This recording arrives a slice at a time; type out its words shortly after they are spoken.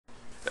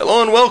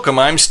Hello and welcome.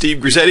 I'm Steve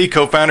Grisetti,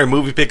 co-founder of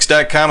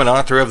MoviePix.com and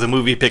author of the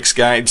MoviePix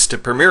Guides to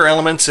Premiere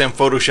Elements and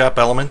Photoshop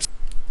Elements.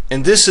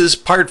 And this is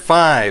part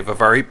 5 of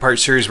our 8-part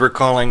series we're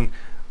calling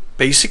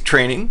Basic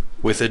Training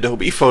with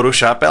Adobe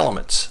Photoshop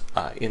Elements.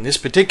 In this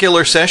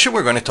particular session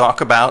we're going to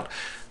talk about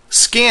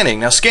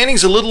scanning. Now scanning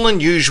is a little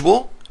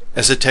unusual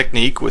as a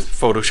technique with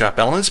Photoshop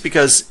Elements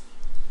because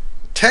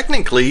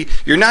technically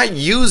you're not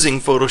using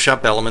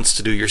Photoshop Elements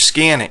to do your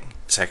scanning.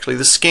 It's actually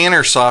the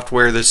scanner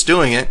software that's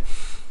doing it.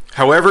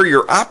 However,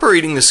 you're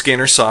operating the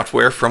scanner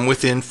software from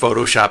within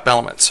Photoshop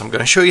Elements. I'm going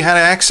to show you how to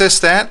access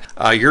that.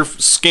 Your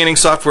scanning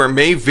software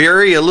may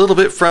vary a little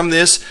bit from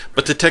this,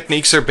 but the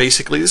techniques are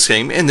basically the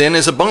same. And then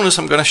as a bonus,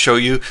 I'm going to show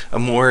you a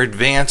more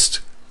advanced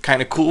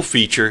kind of cool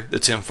feature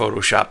that's in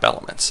Photoshop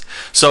Elements.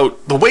 So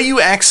the way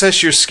you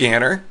access your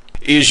scanner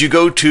is you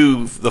go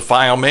to the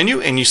File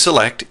menu and you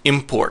select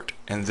Import.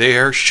 And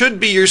there should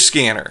be your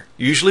scanner.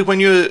 Usually when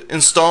you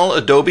install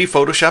Adobe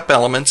Photoshop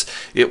Elements,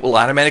 it will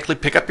automatically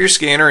pick up your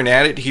scanner and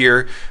add it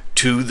here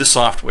to the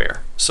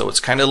software. So it's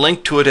kind of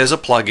linked to it as a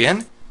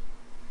plugin.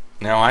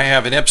 Now I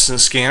have an Epson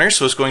scanner,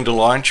 so it's going to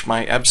launch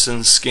my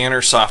Epson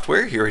scanner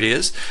software. Here it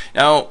is.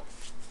 Now,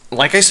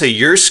 like I say,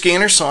 your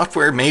scanner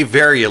software may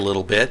vary a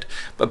little bit,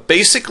 but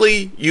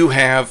basically you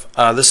have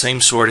the same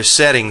sort of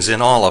settings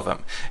in all of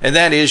them. And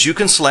that is, you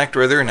can select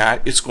whether or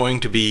not it's going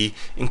to be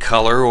in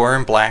color or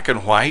in black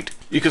and white.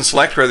 You can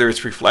select whether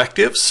it's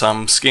reflective.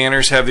 Some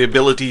scanners have the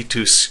ability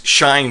to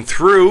shine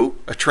through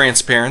a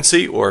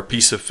transparency or a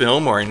piece of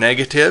film or a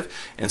negative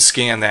and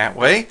scan that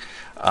way.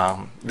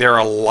 There are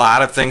a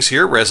lot of things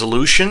here: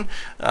 resolution,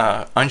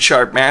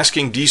 unsharp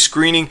masking,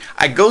 descreening.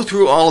 I go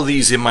through all of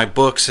these in my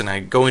books and I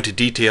go into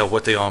detail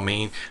what they all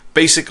mean.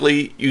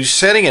 Basically, you're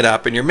setting it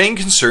up and your main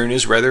concern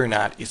is whether or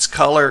not it's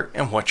color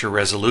and what your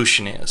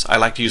resolution is. I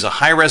like to use a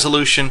high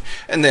resolution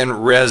and then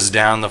res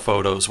down the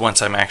photos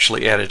once I'm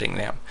actually editing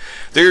them.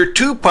 There are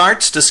two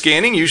parts to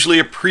scanning, usually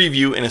a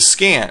preview and a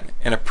scan.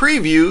 And a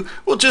preview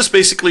will just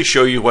basically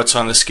show you what's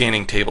on the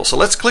scanning table. So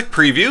let's click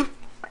Preview.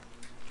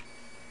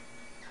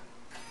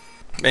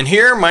 And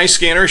here my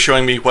scanner is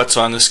showing me what's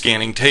on the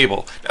scanning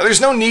table. Now there's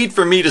no need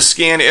for me to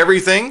scan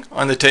everything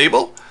on the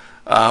table,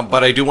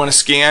 but I do want to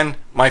scan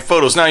my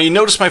photos. Now you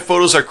notice my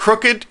photos are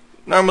crooked.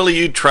 Normally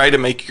you'd try to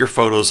make your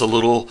photos a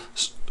little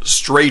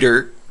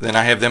straighter than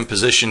I have them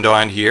positioned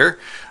on here.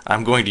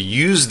 I'm going to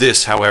use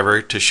this, however,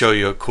 to show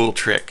you a cool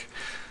trick.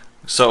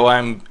 So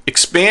I'm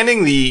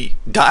expanding the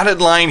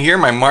dotted line here,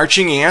 my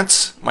marching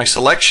ants, my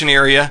selection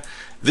area.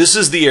 This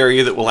is the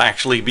area that will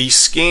actually be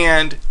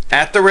scanned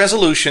at the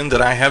resolution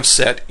that I have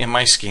set in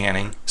my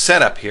scanning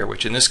setup here,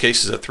 which in this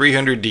case is a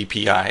 300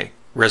 dpi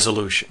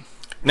resolution.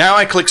 Now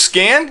I click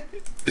Scan.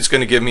 It's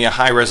going to give me a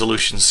high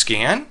resolution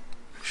scan.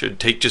 Should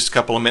take just a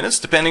couple of minutes.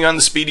 Depending on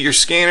the speed of your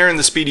scanner and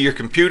the speed of your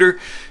computer,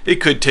 it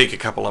could take a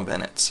couple of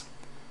minutes.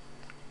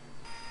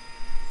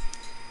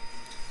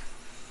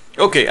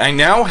 Okay, I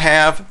now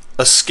have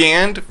a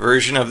scanned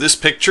version of this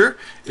picture.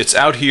 It's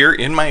out here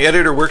in my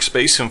editor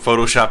workspace in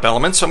Photoshop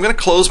Elements. So I'm going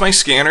to close my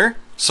scanner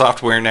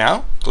software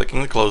now,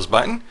 clicking the close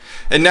button.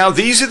 And now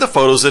these are the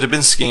photos that have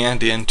been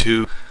scanned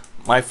into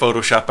my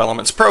Photoshop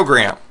Elements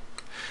program.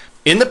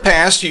 In the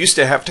past, you used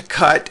to have to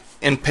cut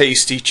and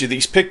paste each of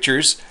these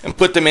pictures and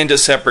put them into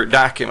separate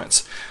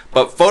documents.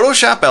 But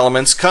Photoshop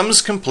Elements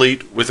comes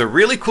complete with a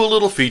really cool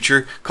little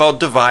feature called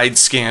Divide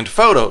Scanned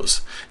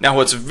Photos. Now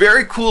what's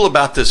very cool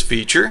about this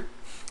feature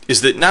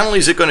is that not only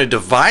is it going to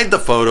divide the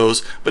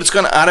photos, but it's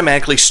going to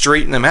automatically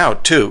straighten them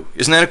out too.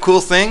 Isn't that a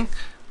cool thing?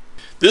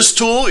 This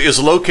tool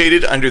is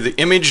located under the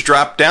Image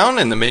drop-down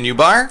in the menu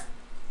bar.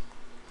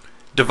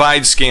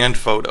 Divide Scanned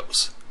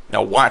Photos.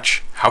 Now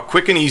watch how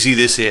quick and easy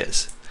this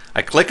is.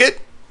 I click it,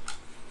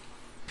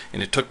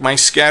 and it took my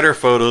scatter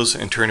photos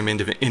and turned them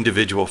into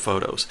individual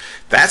photos.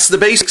 That's the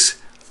basics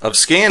of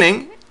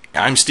scanning.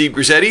 I'm Steve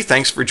Grisetti.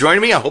 Thanks for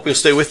joining me. I hope you'll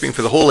stay with me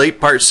for the whole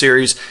 8-part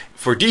series.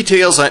 For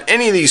details on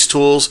any of these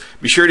tools,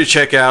 be sure to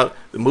check out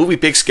the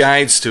MoviePix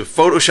Guides to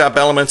Photoshop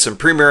Elements and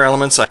Premiere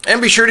Elements. And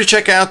be sure to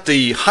check out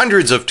the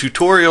hundreds of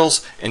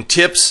tutorials and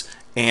tips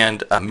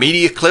and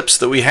media clips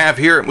that we have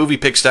here at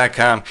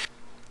MoviePix.com.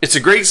 It's a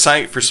great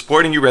site for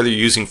supporting you whether you're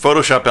using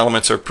Photoshop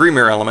Elements or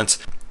Premiere Elements,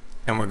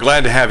 and we're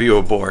glad to have you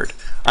aboard.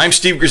 I'm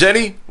Steve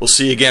Grisetti. We'll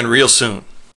see you again real soon.